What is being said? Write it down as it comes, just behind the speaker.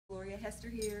Hester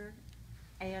here,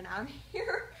 and I'm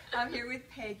here with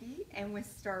Peggy and with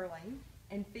Sterling,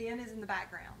 and Finn is in the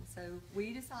background. So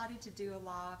we decided to do a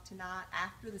live tonight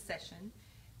after the session.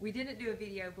 We didn't do a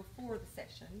video before the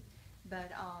session,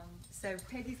 but so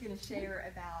Peggy's going to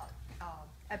share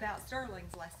about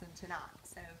Sterling's lesson tonight.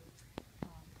 So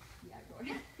yeah, go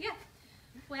ahead. Yeah.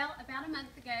 Well, about a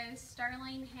month ago,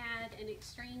 Sterling had an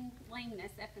extreme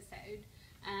lameness episode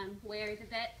where the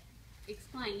vet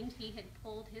explained he had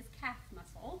pulled his calf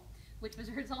muscle, which was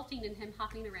resulting in him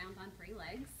hopping around on 3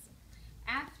 legs.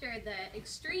 After the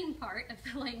extreme part of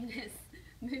the lameness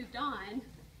moved on,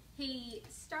 he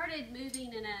started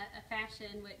moving in a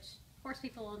fashion which horse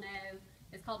people will know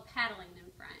is called paddling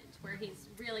in front, where he's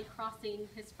really crossing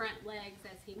his front legs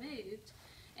as he moved.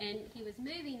 And he was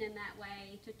moving in that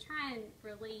way to try and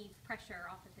relieve pressure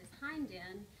off of his hind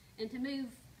end and to move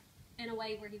in a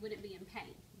way where he wouldn't be in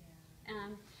pain. Yeah.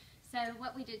 So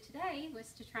what we did today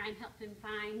was to try and help him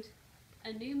find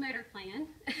a new motor plan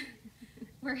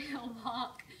where he'll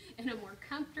walk in a more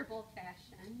comfortable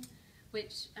fashion,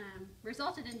 which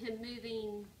resulted in him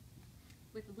moving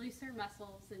with looser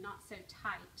muscles and not so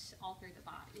tight all through the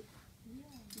body.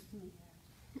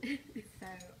 Yeah. Mm-hmm. So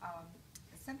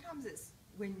sometimes it's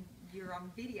when you're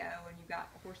on video and you've got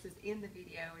horses in the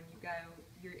video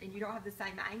and you don't have the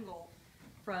same angle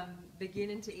from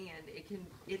beginning to end,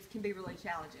 it can be really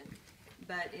challenging.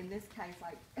 But in this case,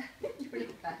 like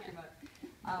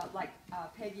like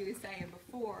Peggy was saying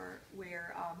before,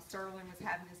 where Sterling was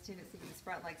having this tendency in his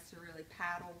front legs to really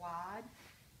paddle wide,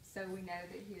 so we know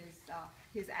that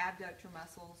his abductor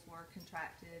muscles were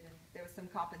contracted and there was some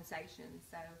compensation.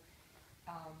 So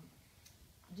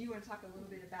do you want to talk a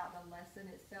little bit about the lesson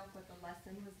itself, what the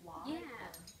lesson was like?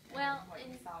 Yeah, well, what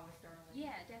you saw with Sterling?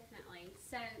 Yeah, definitely.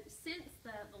 So since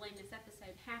the lameness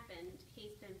episode happened,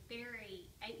 he's been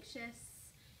very anxious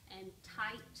and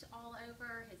tight all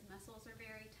over. His muscles are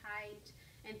very tight.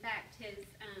 In fact, his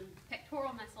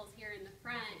pectoral muscles here in the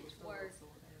front were,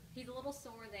 he's a little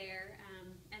sore there,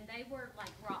 and they were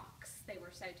like rocks. They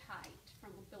were so tight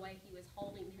from the way he was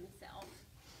holding himself.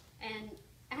 And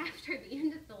after the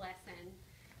end of the lesson,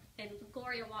 and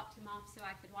Gloria walked him off so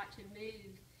I could watch him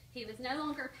move, he was no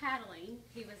longer paddling.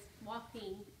 He was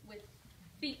walking with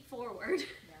feet forward.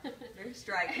 Yeah, very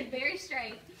straight. Very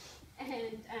straight.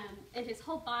 And his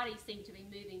whole body seemed to be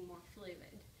moving more fluid.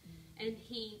 And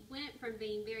he went from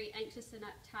being very anxious and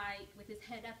uptight with his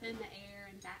head up in the air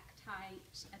and back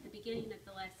tight at the beginning of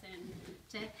the lesson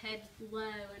to head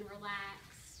low and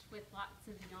relaxed with lots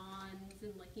of yawns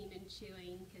and licking and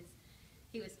chewing because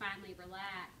he was finally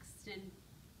relaxed. And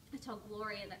I told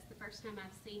Gloria that's the first time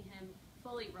I've seen him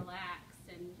fully relaxed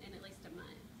in at least a month.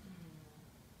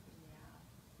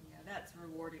 Yeah, that's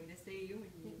rewarding to see.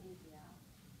 Yeah.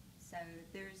 So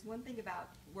there's one thing about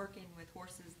working with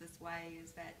horses this way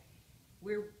is that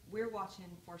we're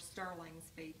watching for Sterling's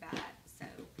feedback. So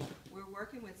we're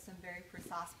working with some very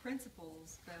precise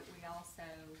principles, but we also,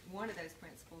 one of those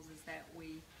principles is that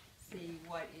we see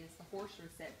what is the horse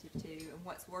receptive to and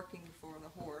what's working for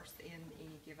the horse in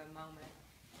any given moment.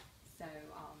 So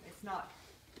it's not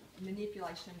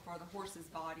manipulation for the horse's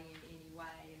body in any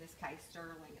way. In this case,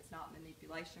 Sterling, it's not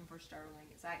manipulation for Sterling.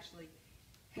 It's actually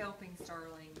helping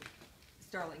Sterling's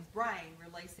brain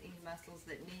release any muscles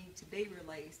that need to be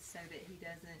released so that he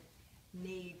doesn't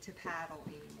need to paddle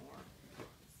anymore.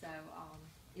 So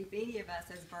if any of us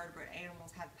as vertebrate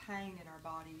animals have pain in our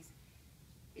bodies,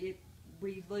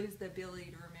 we lose the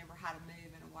ability to remember how to move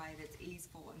in a way that's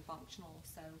easeful and functional.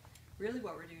 So really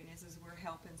what we're doing is we're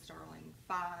helping Sterling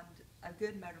find a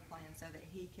good motor plan so that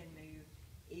he can move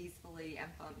easily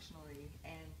and functionally,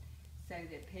 and so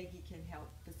that Peggy can help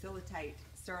facilitate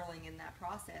Sterling in that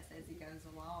process as he goes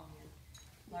along and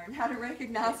learn how to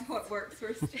recognize what works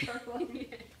for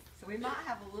Sterling. So we might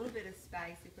have a little bit of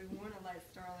space if we want to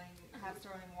have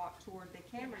Sterling walk toward the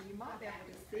camera. You might be able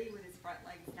to see with his front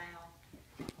legs now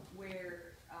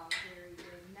where he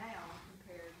is now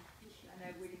compared. I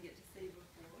know we didn't get to see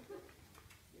before.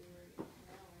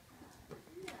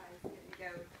 Yeah, he's going to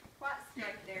go quite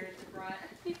straight there at the front.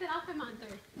 He said, "I'll come on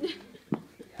through."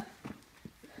 Yeah.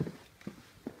 So,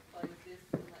 close this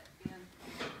and let him.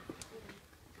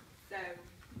 So,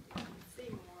 you can see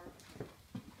more.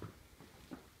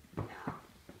 Now,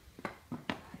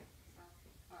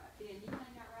 alright, Ben, you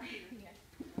hang out right here. Yes.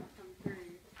 I'll come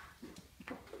through.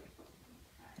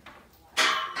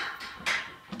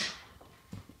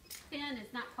 Ben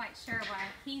is not quite sure why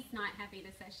he's not having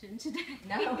a session today.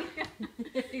 No,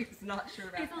 he's not sure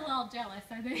about He's that. a little jealous,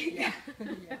 I think. Yeah,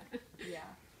 yeah.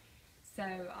 So,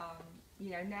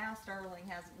 now Sterling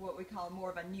has what we call more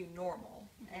of a new normal.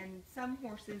 And some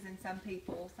horses and some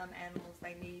people, some animals,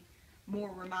 they need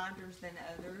more reminders than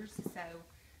others. So,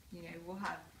 you know, we'll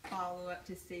have follow-up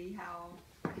to see how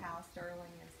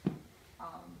Sterling is,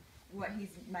 what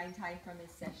he's maintained from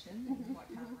his session and what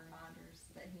kind of reminders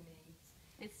that he needs.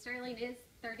 And Sterling is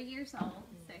 30 years old,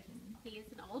 so he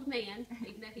is an old man,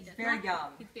 even though he does very not. young.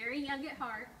 He's very young at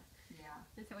heart. Yeah.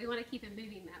 And so we want to keep him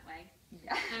moving that way.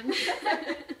 Yeah.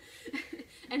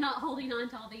 And not holding on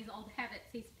to all these old habits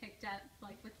he's picked up,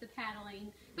 like with the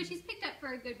paddling, which he's picked up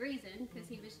for a good reason, because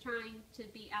he was trying to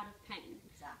be out of pain.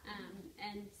 Exactly.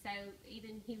 And so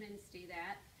even humans do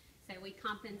that. So we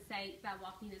compensate by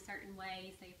walking a certain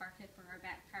way, say if our hip or our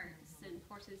back hurts, and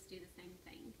horses do the same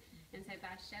thing. And so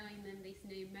by showing them these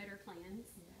new motor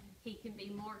plans, he can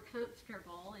be more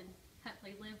comfortable and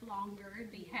hopefully live longer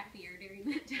and be happier during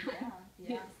that time.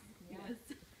 Yeah.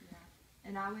 Yes.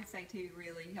 And I would say too,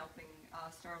 really helping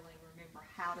Sterling remember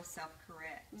how to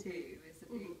self-correct too is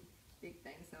a big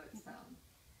thing. So it's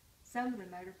some of the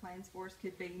motor plans for us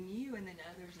could be new, and then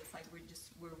others it's like we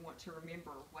want to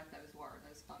remember what those were,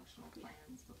 those functional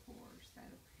plans before. So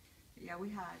yeah, we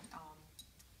had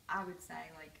I would say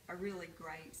like a really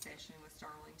great session with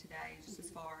Sterling today, just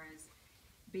as far as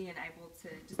being able to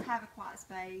just have a quiet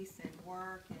space and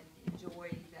work and enjoy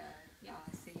the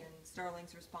seeing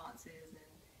Sterling's responses. And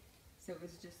so it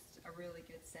was just a really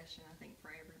good session, I think, for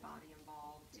everybody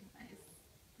involved.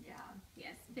 Yeah.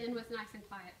 Yes, Ben was nice and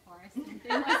quiet for us. And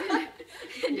Ben wasn't,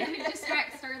 and didn't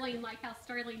distract Sterling like how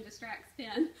Sterling distracts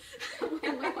Ben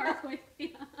when we work with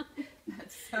him.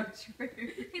 That's so true.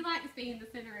 He likes being the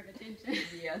center of attention.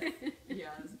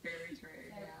 Yes, very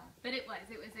true. So, but it was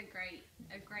a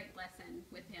great lesson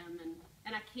with him,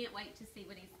 and I can't wait to see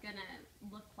what he's gonna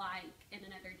look like in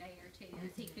another day or two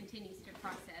as he continues to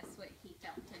process what he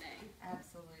felt today.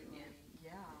 Absolutely.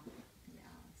 Yeah.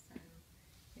 So,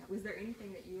 yeah. Was there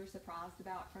anything that you were surprised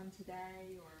about from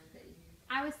today, or that you?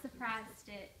 I was surprised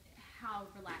at how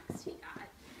relaxed he got,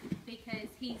 because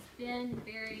he's been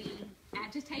very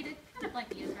agitated, kind of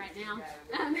like he is right now,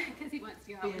 because he wants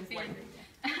to go out with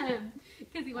Ben,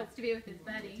 because he wants to be with his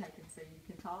buddy. Take him so you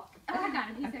can talk. Oh, I got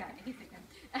him. He's okay. He's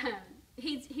okay.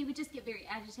 He would just get very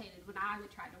agitated when I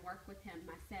would try to work with him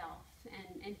myself,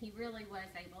 and he really was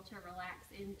able to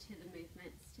relax into the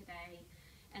movements today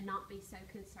and not be so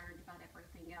concerned about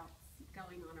everything else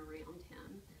going on around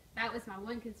him. That was my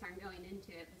one concern going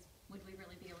into it, was would we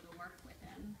really be able to work with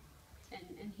him?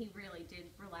 And he really did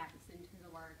relax into the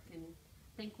work, and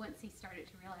I think once he started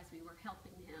to realize we were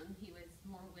helping him, he was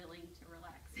more willing to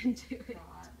relax into it.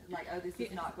 Right. Like, oh, this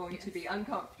is not going to be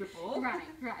uncomfortable. Right.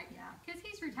 Yeah. Because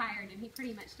he's retired and he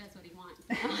pretty much does what he wants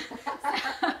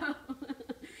now.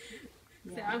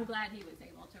 So I'm glad he was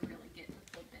able to really get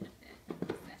the full benefit of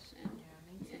the session.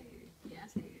 Yeah, me too. Yeah.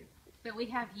 Me too. But we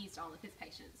have used all of his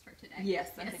patience for today.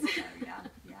 Yes, I think so.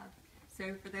 Yeah.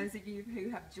 So for those of you who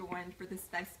have joined for this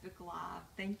Facebook Live,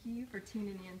 thank you for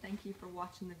tuning in. Thank you for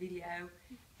watching the video.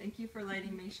 Thank you for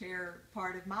letting me share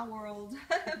part of my world,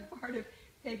 part of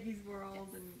Peggy's world,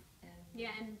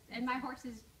 and my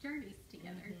horse's journeys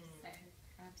together. So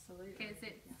absolutely, because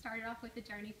it started off with the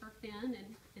journey for Finn,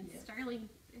 and Sterling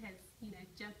has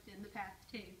jumped in the path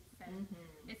too. So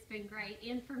it's been great,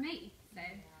 and for me, so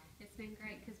it's been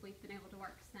great because we've been able to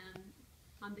work some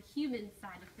on the human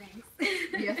side of things.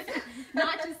 Yes.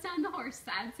 Not just on the horse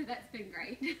side, so that's been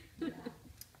great. So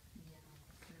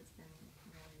it's been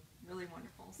really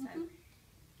wonderful. So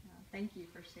thank you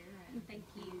for sharing. Thank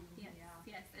you.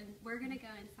 Yes. And we're going to go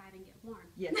inside and get warm.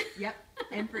 Yes. Yep.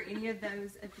 And for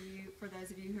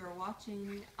those of you who are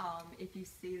watching, if you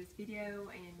see this video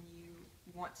and you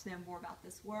want to know more about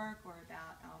this work or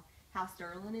about how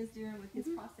Sterling is doing with his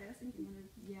process, if you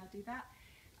want to do that,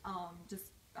 just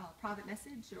private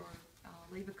message or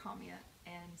leave a comment.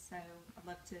 And so I'd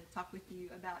love to talk with you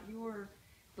about your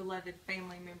beloved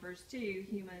family members too,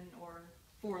 human or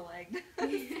four-legged.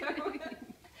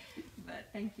 But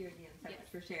thank you again so much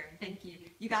for sharing. Thank you.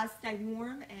 You guys stay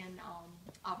warm, and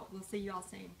we'll see you all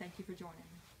soon. Thank you for joining.